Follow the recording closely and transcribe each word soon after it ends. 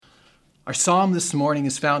Our psalm this morning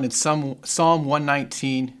is found in Psalm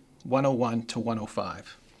 119, 101 to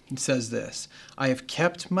 105. It says this, I have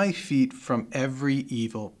kept my feet from every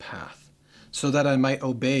evil path, so that I might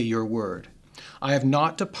obey your word. I have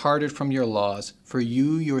not departed from your laws, for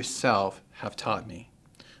you yourself have taught me.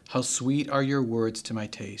 How sweet are your words to my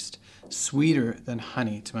taste, sweeter than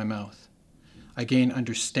honey to my mouth. I gain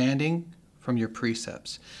understanding from your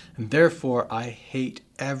precepts, and therefore I hate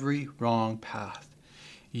every wrong path.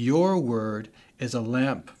 Your word is a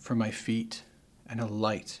lamp for my feet and a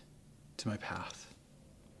light to my path.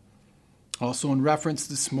 Also in reference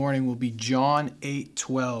this morning will be John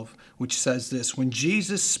 8:12, which says this, when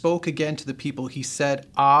Jesus spoke again to the people, he said,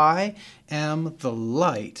 I am the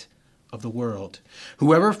light of the world.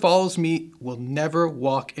 Whoever follows me will never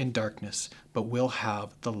walk in darkness, but will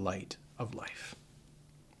have the light of life.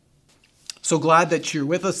 So glad that you're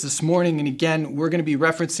with us this morning. And again, we're going to be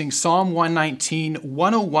referencing Psalm 119,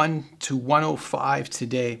 101 to 105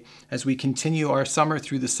 today as we continue our summer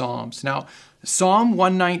through the Psalms. Now, Psalm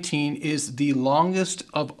 119 is the longest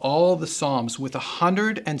of all the Psalms with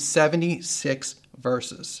 176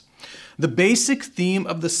 verses. The basic theme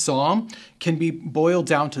of the Psalm can be boiled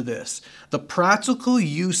down to this: the practical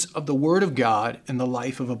use of the Word of God in the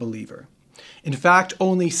life of a believer. In fact,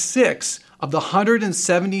 only 6 of the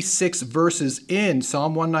 176 verses in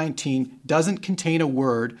Psalm 119 doesn't contain a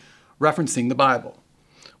word referencing the Bible.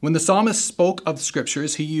 When the psalmist spoke of the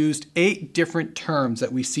scriptures, he used 8 different terms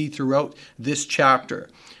that we see throughout this chapter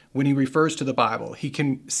when he refers to the Bible. He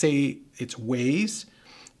can say its ways,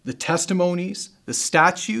 the testimonies, the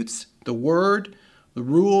statutes, the word, the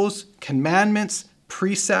rules, commandments,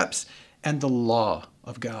 precepts, and the law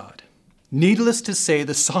of God. Needless to say,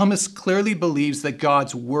 the psalmist clearly believes that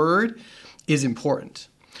God's word is important.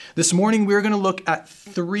 This morning, we're going to look at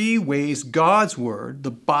 3 ways God's word,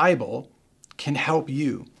 the Bible, can help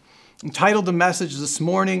you. Entitled the message this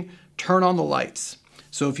morning, Turn on the Lights.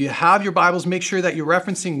 So if you have your Bibles, make sure that you're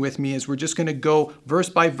referencing with me as we're just going to go verse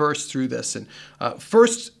by verse through this. And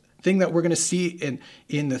first thing that we're going to see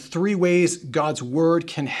in the 3 ways God's word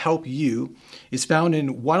can help you is found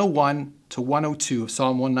in 101 to 102 of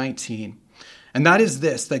Psalm 119. And that is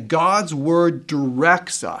this, that God's word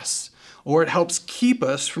directs us, or it helps keep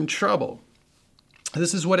us from trouble.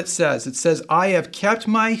 This is what it says. It says, I have kept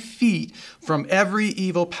my feet from every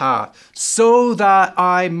evil path, so that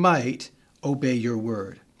I might obey your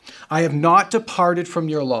word. I have not departed from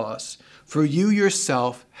your laws, for you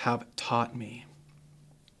yourself have taught me.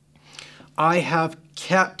 I have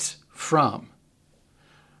kept from.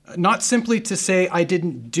 Not simply to say I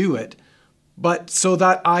didn't do it, but so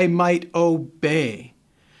that I might obey.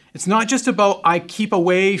 It's not just about I keep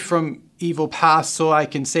away from evil paths so I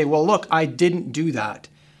can say, well, look, I didn't do that.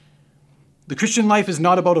 The Christian life is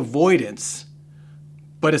not about avoidance,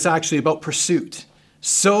 but it's actually about pursuit,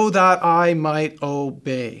 so that I might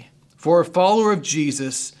obey. For a follower of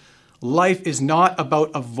Jesus, life is not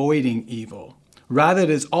about avoiding evil. Rather,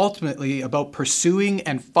 it is ultimately about pursuing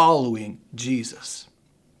and following Jesus.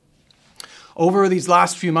 Over these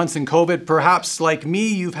last few months in COVID, perhaps like me,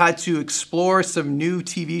 you've had to explore some new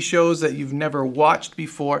TV shows that you've never watched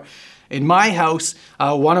before. In my house,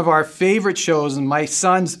 one of our favorite shows, and my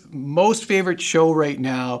son's most favorite show right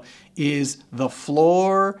now, is The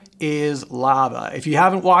Floor is Lava. If you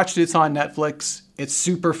haven't watched it, it's on Netflix. It's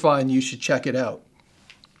super fun. You should check it out.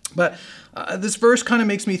 But this verse kind of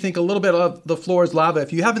makes me think a little bit of The Floor is Lava.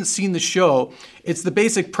 If you haven't seen the show, it's the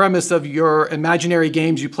basic premise of your imaginary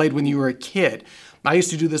games you played when you were a kid. I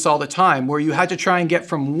used to do this all the time, where you had to try and get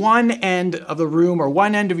from one end of the room or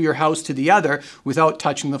one end of your house to the other without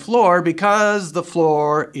touching the floor, because the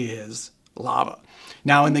floor is lava.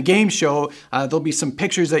 Now, in the game show, there'll be some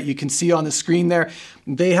pictures that you can see on the screen there.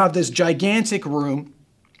 They have this gigantic room,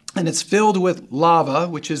 and it's filled with lava,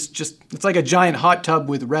 which is it's like a giant hot tub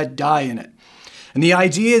with red dye in it. And the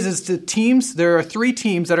idea is there are 3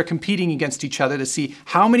 teams that are competing against each other to see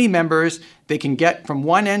how many members they can get from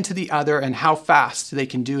one end to the other and how fast they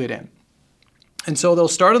can do it in. And so they'll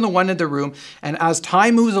start on the one end of the room, and as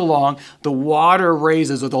time moves along, the water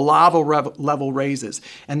raises, or the lava level raises.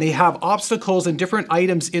 And they have obstacles and different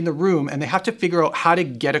items in the room, and they have to figure out how to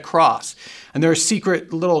get across. And there are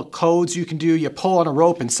secret little codes you can do. You pull on a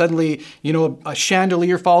rope, and suddenly, a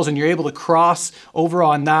chandelier falls, and you're able to cross over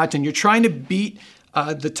on that. And you're trying to beat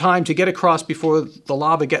the time to get across before the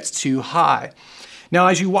lava gets too high. Now,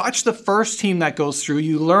 as you watch the first team that goes through,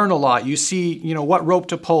 you learn a lot. You see, what rope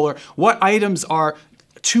to pull, or what items are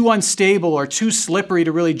too unstable or too slippery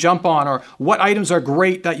to really jump on, or what items are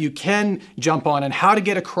great that you can jump on, and how to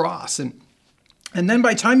get across. And then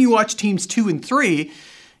by the time you watch teams 2 and 3,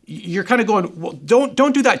 you're kind of going, well, don't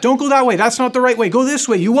do that. Don't go that way. That's not the right way. Go this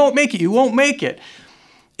way. You won't make it. You won't make it.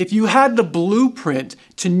 If you had the blueprint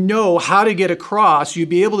to know how to get across, you'd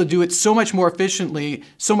be able to do it so much more efficiently,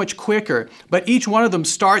 so much quicker. But each one of them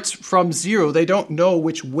starts from zero. They don't know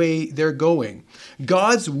which way they're going.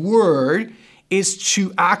 God's word is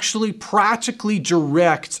to actually practically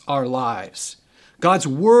direct our lives. God's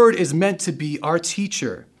word is meant to be our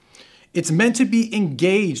teacher. It's meant to be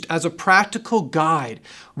engaged as a practical guide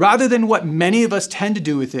rather than what many of us tend to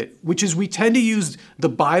do with it, which is we tend to use the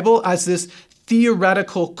Bible as this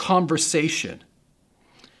theoretical conversation.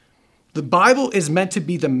 The Bible is meant to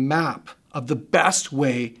be the map of the best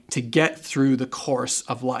way to get through the course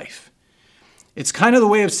of life. It's kind of the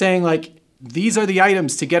way of saying, like, these are the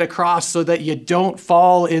items to get across so that you don't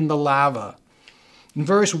fall in the lava. In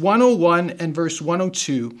verse 101 and verse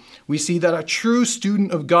 102, we see that a true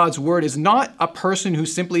student of God's word is not a person who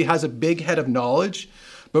simply has a big head of knowledge,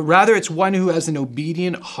 but rather it's one who has an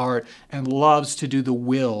obedient heart and loves to do the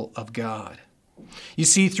will of God. You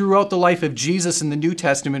see, throughout the life of Jesus in the New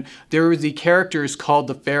Testament, there were the characters called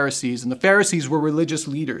the Pharisees, and the Pharisees were religious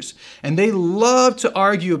leaders, and they loved to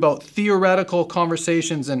argue about theoretical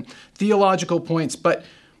conversations and theological points, but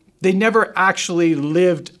they never actually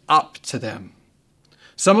lived up to them.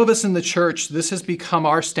 Some of us in the church, this has become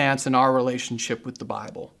our stance in our relationship with the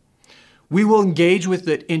Bible. We will engage with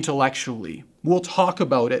it intellectually. We'll talk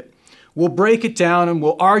about it. We'll break it down and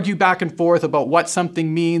we'll argue back and forth about what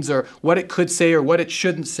something means or what it could say or what it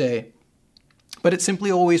shouldn't say. But it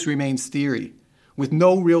simply always remains theory with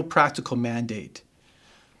no real practical mandate.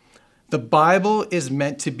 The Bible is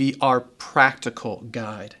meant to be our practical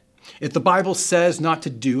guide. If the Bible says not to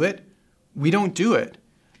do it, we don't do it.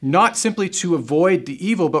 Not simply to avoid the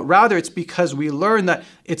evil, but rather it's because we learn that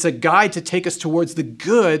it's a guide to take us towards the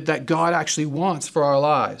good that God actually wants for our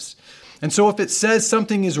lives. And so if it says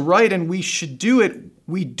something is right and we should do it,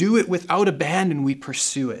 we do it without abandon, we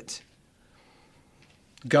pursue it.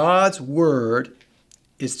 God's word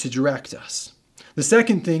is to direct us. The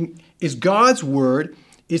second thing is God's word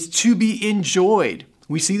is to be enjoyed.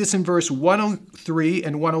 We see this in verse 103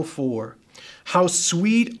 and 104. How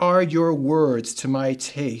sweet are your words to my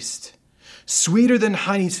taste, sweeter than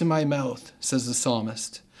honey to my mouth, says the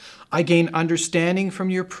psalmist. I gain understanding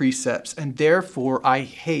from your precepts, and therefore I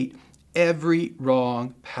hate every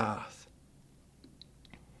wrong path.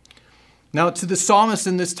 Now, to the psalmist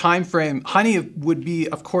in this time frame, honey would be,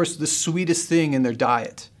 of course, the sweetest thing in their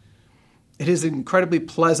diet. It is incredibly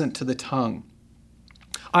pleasant to the tongue.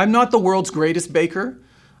 I'm not the world's greatest baker.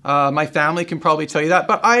 My family can probably tell you that,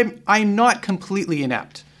 but I'm not completely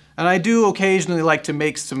inept. And I do occasionally like to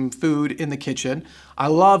make some food in the kitchen. I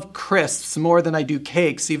love crisps more than I do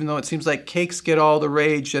cakes, even though it seems like cakes get all the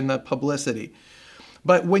rage and the publicity.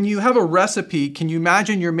 But when you have a recipe, can you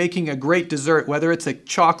imagine you're making a great dessert, whether it's a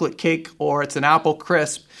chocolate cake or it's an apple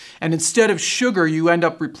crisp, and instead of sugar, you end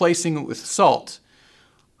up replacing it with salt?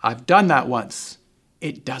 I've done that once.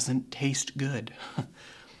 It doesn't taste good.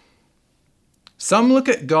 Some look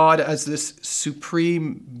at God as this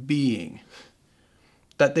supreme being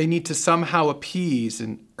that they need to somehow appease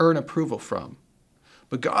and earn approval from.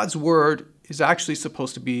 But God's word is actually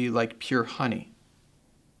supposed to be like pure honey.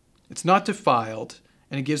 It's not defiled,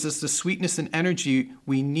 and it gives us the sweetness and energy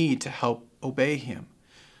we need to help obey him.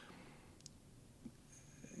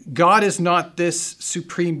 God is not this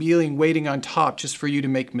supreme being waiting on top just for you to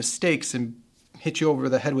make mistakes and hit you over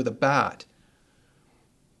the head with a bat.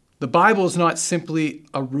 The Bible is not simply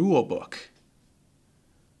a rule book.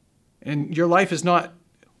 And your life is not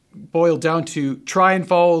boiled down to try and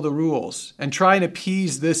follow the rules and try and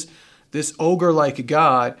appease this ogre-like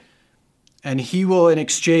God, and he will in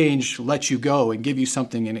exchange let you go and give you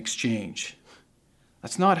something in exchange.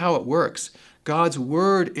 That's not how it works. God's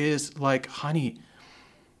word is like honey.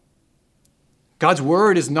 God's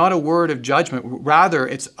word is not a word of judgment. Rather,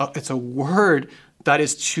 it's a word that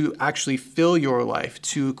is to actually fill your life,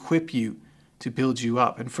 to equip you, to build you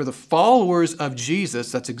up. And for the followers of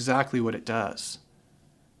Jesus, that's exactly what it does.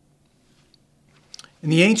 In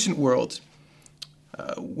the ancient world,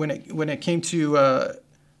 when it came to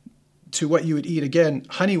what you would eat, again,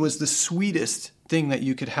 honey was the sweetest thing that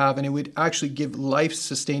you could have, and it would actually give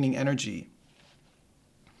life-sustaining energy.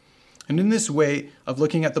 And in this way of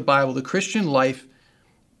looking at the Bible, the Christian life,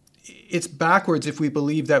 it's backwards if we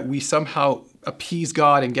believe that we somehow appease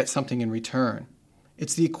God and get something in return.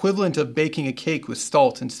 It's the equivalent of baking a cake with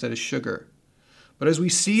salt instead of sugar. But as we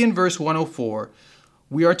see in verse 104,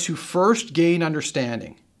 we are to first gain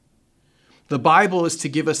understanding. The Bible is to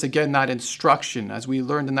give us, again, that instruction, as we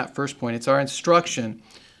learned in that first point. It's our instruction,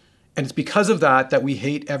 and it's because of that we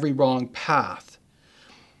hate every wrong path.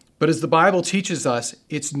 But as the Bible teaches us,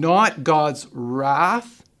 it's not God's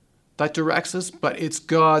wrath that directs us, but it's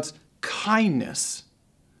God's kindness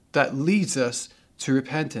that leads us to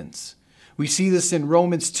repentance. We see this in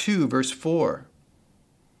Romans 2, verse 4.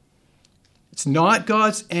 It's not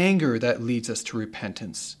God's anger that leads us to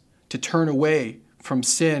repentance, to turn away from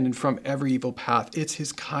sin and from every evil path. It's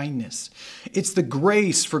his kindness. It's the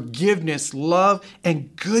grace, forgiveness, love,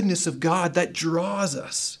 and goodness of God that draws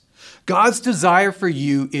us. God's desire for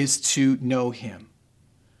you is to know him,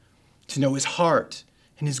 to know his heart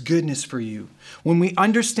and his goodness for you. When we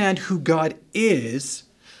understand who God is,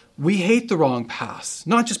 we hate the wrong paths,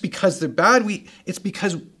 not just because they're bad. It's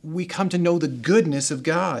because we come to know the goodness of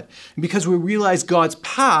God, and because we realize God's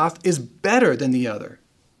path is better than the other.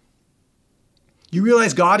 You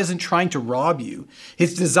realize God isn't trying to rob you.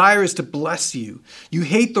 His desire is to bless you. You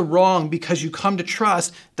hate the wrong because you come to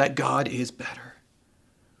trust that God is better.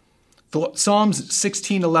 Psalms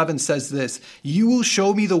 16:11 says this, "You will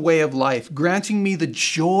show me the way of life, granting me the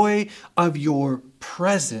joy of your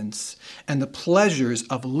presence and the pleasures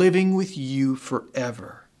of living with you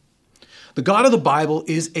forever." The God of the Bible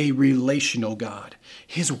is a relational God.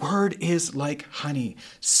 His word is like honey,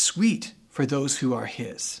 sweet for those who are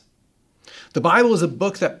his. The Bible is a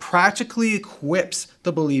book that practically equips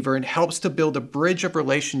the believer and helps to build a bridge of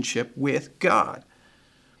relationship with God.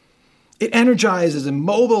 It energizes and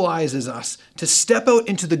mobilizes us to step out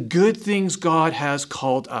into the good things God has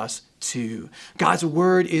called us to. God's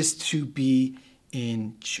word is to be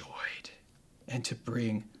enjoyed and to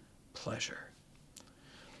bring pleasure.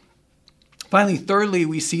 Finally, thirdly,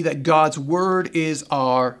 we see that God's word is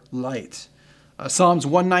our light. Psalms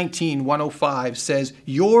 119, 105 says,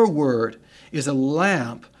 "Your word is a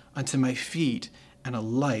lamp unto my feet and a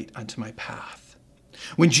light unto my path."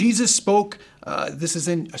 When Jesus spoke, this is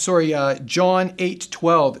in John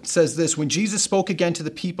 8:12, it says this, when Jesus spoke again to the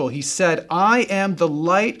people, he said, "I am the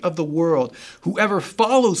light of the world. Whoever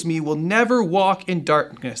follows me will never walk in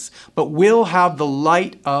darkness, but will have the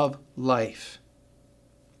light of life."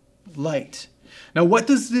 Light. Now, what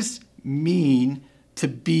does this mean to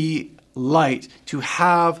be light, to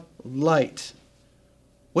have light?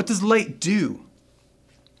 What does light do?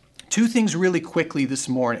 Two things really quickly this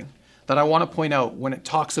morning that I want to point out when it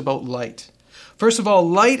talks about light. First of all,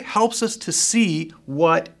 light helps us to see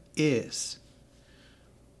what is.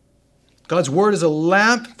 God's word is a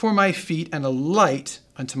lamp for my feet and a light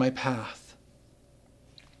unto my path.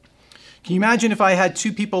 Can you imagine if I had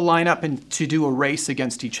two people line up to do a race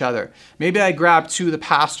against each other? Maybe I grab two of the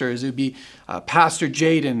pastors. It would be Pastor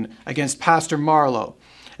Jaden against Pastor Marlowe.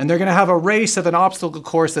 And they're going to have a race of an obstacle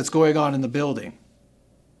course that's going on in the building.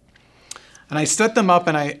 And I set them up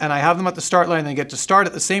and I have them at the start line. They get to start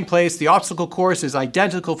at the same place. The obstacle course is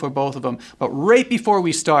identical for both of them. But right before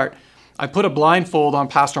we start, I put a blindfold on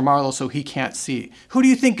Pastor Marlowe so he can't see. Who do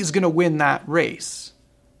you think is going to win that race?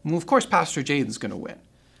 Well, of course, Pastor Jaden's going to win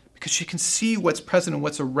because she can see what's present and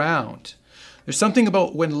what's around. There's something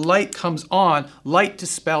about when light comes on, light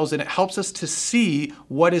dispels and it helps us to see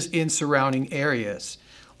what is in surrounding areas.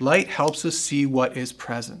 Light helps us see what is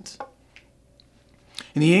present.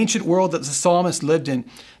 In the ancient world that the psalmist lived in,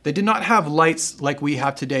 they did not have lights like we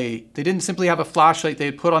have today. They didn't simply have a flashlight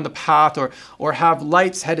they'd put on the path or have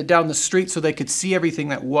lights headed down the street so they could see everything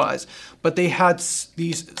that was. But they had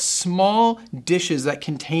these small dishes that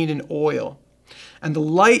contained an oil. And the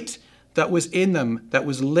light that was in them, that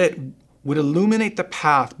was lit, would illuminate the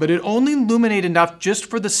path, but it only illuminated enough just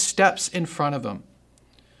for the steps in front of them,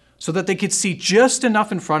 so that they could see just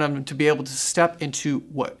enough in front of them to be able to step into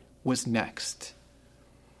what was next.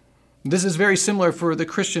 This is very similar for the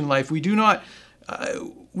Christian life. We do not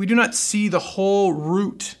see the whole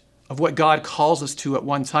route of what God calls us to at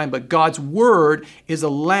one time, but God's word is a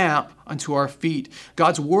lamp unto our feet.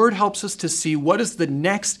 God's word helps us to see what is the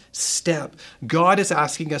next step God is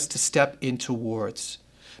asking us to step in towards,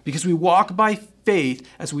 because we walk by faith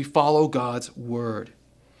as we follow God's word.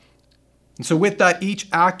 And so with that, each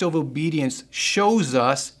act of obedience shows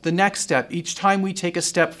us the next step. Each time we take a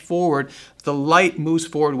step forward, the light moves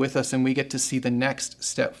forward with us and we get to see the next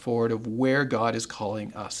step forward of where God is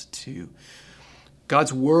calling us to.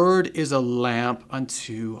 God's word is a lamp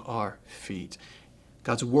unto our feet.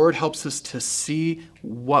 God's word helps us to see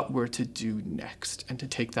what we're to do next and to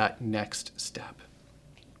take that next step.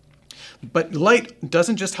 But light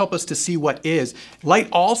doesn't just help us to see what is. Light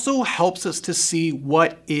also helps us to see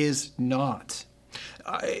what is not.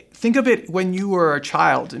 Think of it when you were a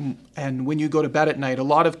child and when you go to bed at night. A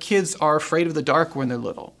lot of kids are afraid of the dark when they're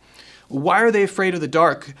little. Why are they afraid of the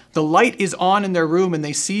dark? The light is on in their room and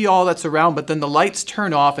they see all that's around, but then the lights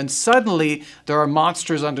turn off and suddenly there are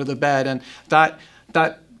monsters under the bed, and that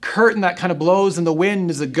curtain that kind of blows in the wind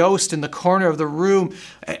is a ghost in the corner of the room,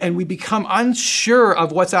 and we become unsure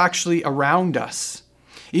of what's actually around us.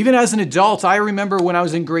 Even as an adult, I remember when I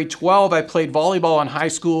was in grade 12, I played volleyball in high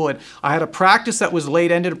school, and I had a practice that was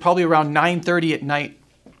late, ended probably around 9:30 at night.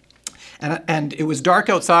 And it was dark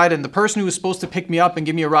outside, and the person who was supposed to pick me up and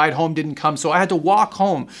give me a ride home didn't come, so I had to walk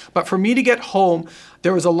home. But for me to get home,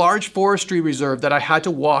 there was a large forestry reserve that I had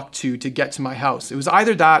to walk to get to my house. It was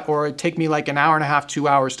either that or it'd take me like an hour and a half, 2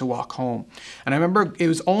 hours to walk home. And I remember it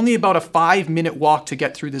was only about a 5-minute walk to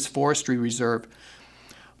get through this forestry reserve.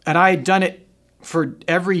 And I had done it for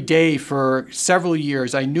every day for several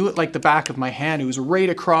years. I knew it like the back of my hand. It was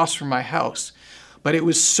right across from my house. But it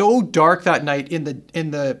was so dark that night in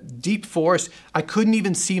the deep forest, I couldn't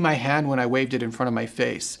even see my hand when I waved it in front of my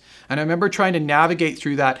face. And I remember trying to navigate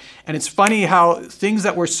through that. And it's funny how things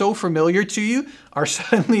that were so familiar to you are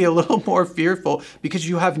suddenly a little more fearful because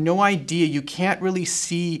you have no idea. You can't really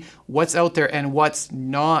see what's out there and what's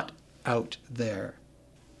not out there.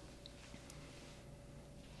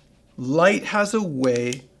 Light has a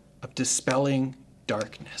way of dispelling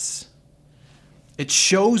darkness. It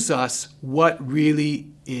shows us what really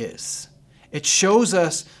is. It shows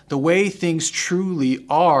us the way things truly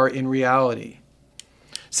are in reality.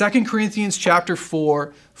 2 Corinthians chapter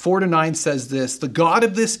 4, 4-9 says this, "The God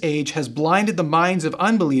of this age has blinded the minds of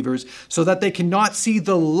unbelievers so that they cannot see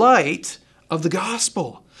the light of the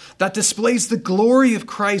gospel that displays the glory of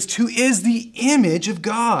Christ, who is the image of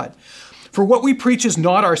God. For what we preach is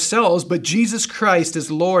not ourselves, but Jesus Christ as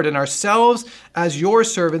Lord, and ourselves as your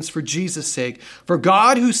servants for Jesus' sake. For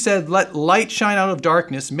God, who said, 'Let light shine out of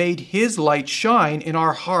darkness,' made his light shine in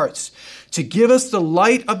our hearts to give us the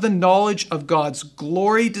light of the knowledge of God's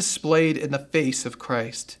glory displayed in the face of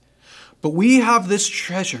Christ. But we have this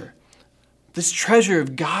treasure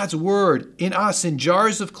of God's word in us in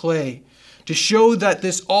jars of clay, to show that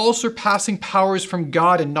this all-surpassing power is from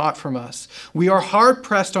God and not from us. We are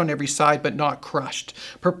hard-pressed on every side, but not crushed,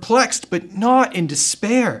 perplexed, but not in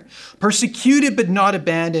despair, persecuted, but not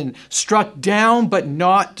abandoned, struck down, but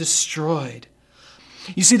not destroyed."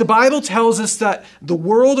 You see, the Bible tells us that the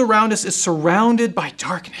world around us is surrounded by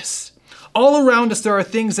darkness. All around us, there are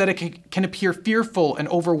things that can appear fearful and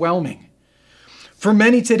overwhelming. For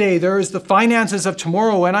many today, there is the finances of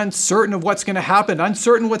tomorrow and uncertain of what's going to happen,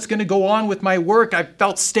 uncertain what's going to go on with my work. I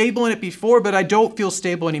felt stable in it before, but I don't feel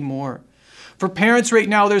stable anymore. For parents right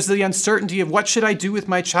now, there's the uncertainty of what should I do with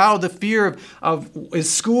my child, the fear of is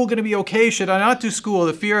school going to be okay? Should I not do school?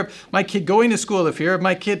 The fear of my kid going to school, the fear of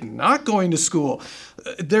my kid not going to school.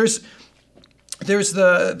 There's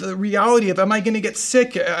the reality of, am I going to get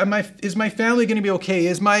sick? Is my family going to be okay?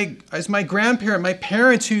 Is my grandparent, my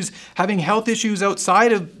parents who's having health issues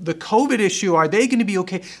outside of the COVID issue, are they going to be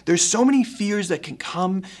okay? There's so many fears that can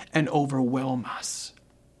come and overwhelm us.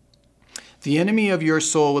 The enemy of your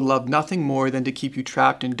soul would love nothing more than to keep you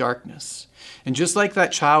trapped in darkness. And just like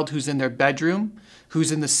that child who's in their bedroom,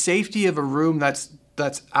 who's in the safety of a room that's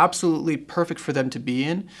absolutely perfect for them to be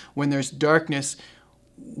in, when there's darkness,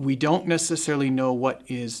 we don't necessarily know what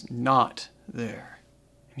is not there.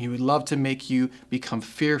 And he would love to make you become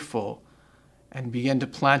fearful and begin to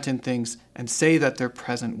plant in things and say that they're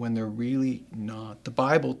present when they're really not. The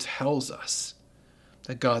Bible tells us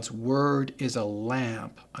that God's word is a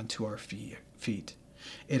lamp unto our feet.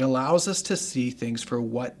 It allows us to see things for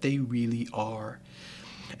what they really are.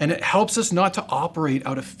 And it helps us not to operate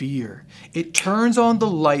out of fear. It turns on the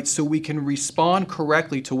light so we can respond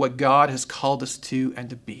correctly to what God has called us to and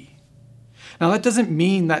to be. Now, that doesn't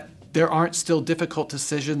mean that there aren't still difficult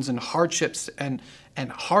decisions and hardships and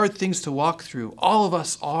hard things to walk through. All of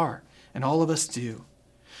us are, and all of us do.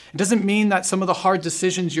 It doesn't mean that some of the hard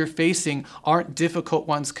decisions you're facing aren't difficult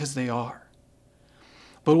ones, because they are.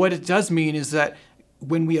 But what it does mean is that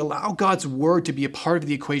when we allow God's word to be a part of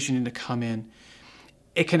the equation and to come in,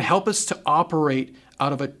 it can help us to operate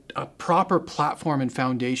out of a proper platform and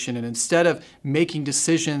foundation. And instead of making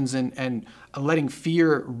decisions and letting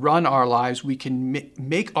fear run our lives, we can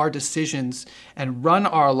make our decisions and run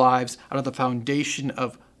our lives out of the foundation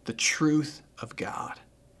of the truth of God.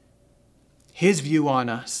 His view on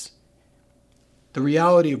us, the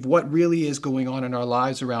reality of what really is going on in our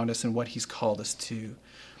lives around us and what he's called us to.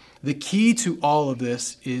 The key to all of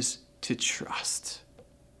this is to trust.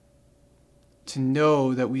 To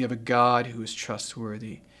know that we have a God who is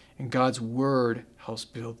trustworthy, and God's word helps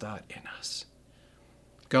build that in us.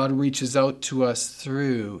 God reaches out to us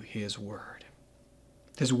through his word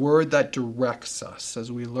that directs us,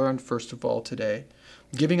 as we learned first of all today,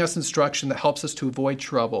 giving us instruction that helps us to avoid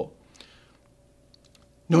trouble,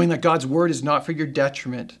 knowing that God's word is not for your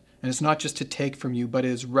detriment, And it's not just to take from you, but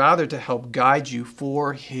it is rather to help guide you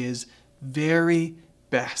for his very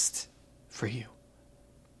best for you.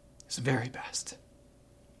 His very best.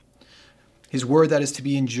 His word that is to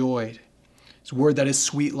be enjoyed. His word that is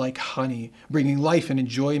sweet like honey, bringing life and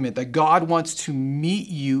enjoyment. That God wants to meet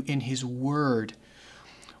you in his word.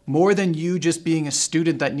 More than you just being a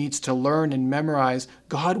student that needs to learn and memorize,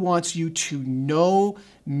 God wants you to know,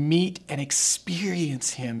 meet, and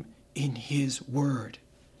experience him in his word.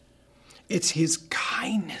 It's his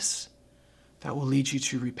kindness that will lead you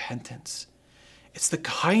to repentance. It's the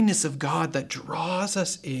kindness of God that draws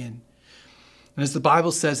us in. And as the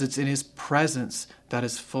Bible says, it's in his presence that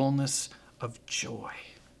is fullness of joy.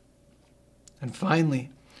 And finally,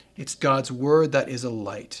 it's God's word that is a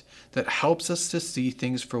light that helps us to see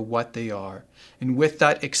things for what they are. And with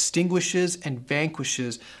that extinguishes and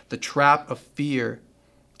vanquishes the trap of fear.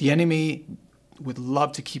 The enemy would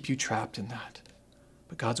love to keep you trapped in that.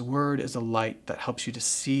 But God's word is a light that helps you to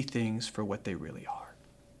see things for what they really are.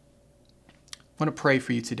 I want to pray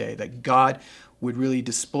for you today that God would really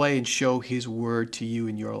display and show his word to you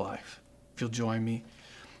in your life. If you'll join me.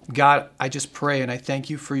 God, I just pray and I thank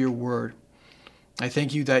you for your word. I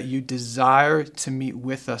thank you that you desire to meet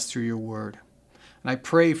with us through your word. And I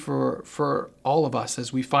pray for all of us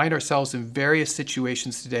as we find ourselves in various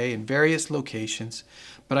situations today, in various locations.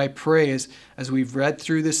 But I pray as we've read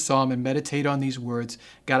through this psalm and meditate on these words,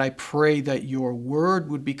 God, I pray that your word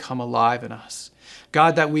would become alive in us.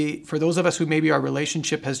 God, that for those of us who maybe our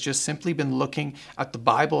relationship has just simply been looking at the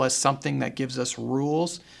Bible as something that gives us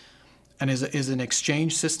rules and is an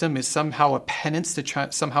exchange system, is somehow a penance to try,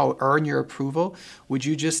 somehow earn your approval, would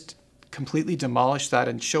you just completely demolish that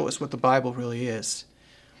and show us what the Bible really is?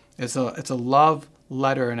 It's a love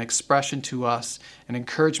letter, an expression to us, an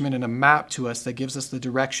encouragement and a map to us that gives us the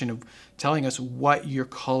direction of telling us what you're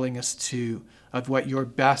calling us to, of what your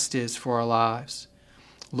best is for our lives.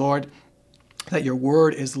 Lord, that your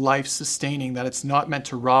word is life-sustaining, that it's not meant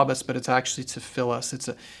to rob us, but it's actually to fill us.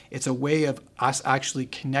 It's a way of us actually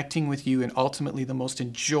connecting with you and ultimately the most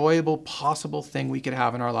enjoyable possible thing we could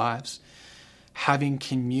have in our lives. Having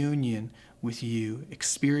communion with you,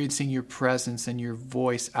 experiencing your presence and your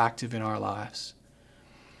voice active in our lives.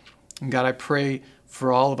 And God, I pray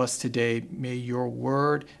for all of us today, may your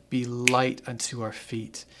word be light unto our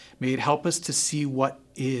feet. May it help us to see what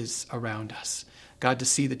is around us. God, to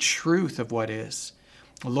see the truth of what is.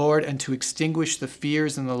 Lord, and to extinguish the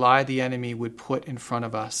fears and the lie the enemy would put in front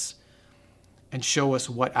of us and show us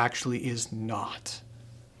what actually is not,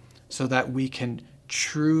 so that we can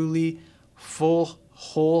truly,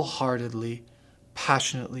 wholeheartedly,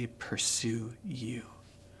 passionately pursue you.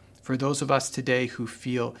 For those of us today who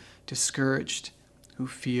feel discouraged, who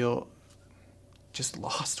feel just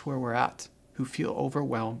lost where we're at, who feel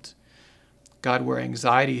overwhelmed, God, where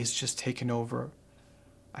anxiety has just taken over,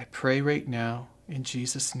 I pray right now in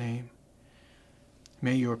Jesus' name,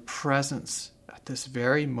 may your presence at this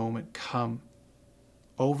very moment come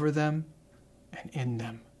over them and in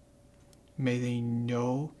them. May they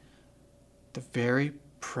know the very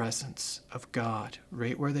presence of God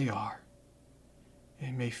right where they are.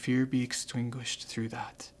 And may fear be extinguished through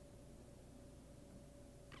that.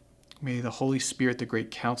 May the Holy Spirit, the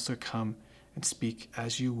great counselor, come and speak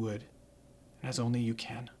as you would and as only you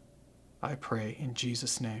can. I pray in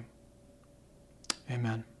Jesus' name.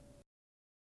 Amen.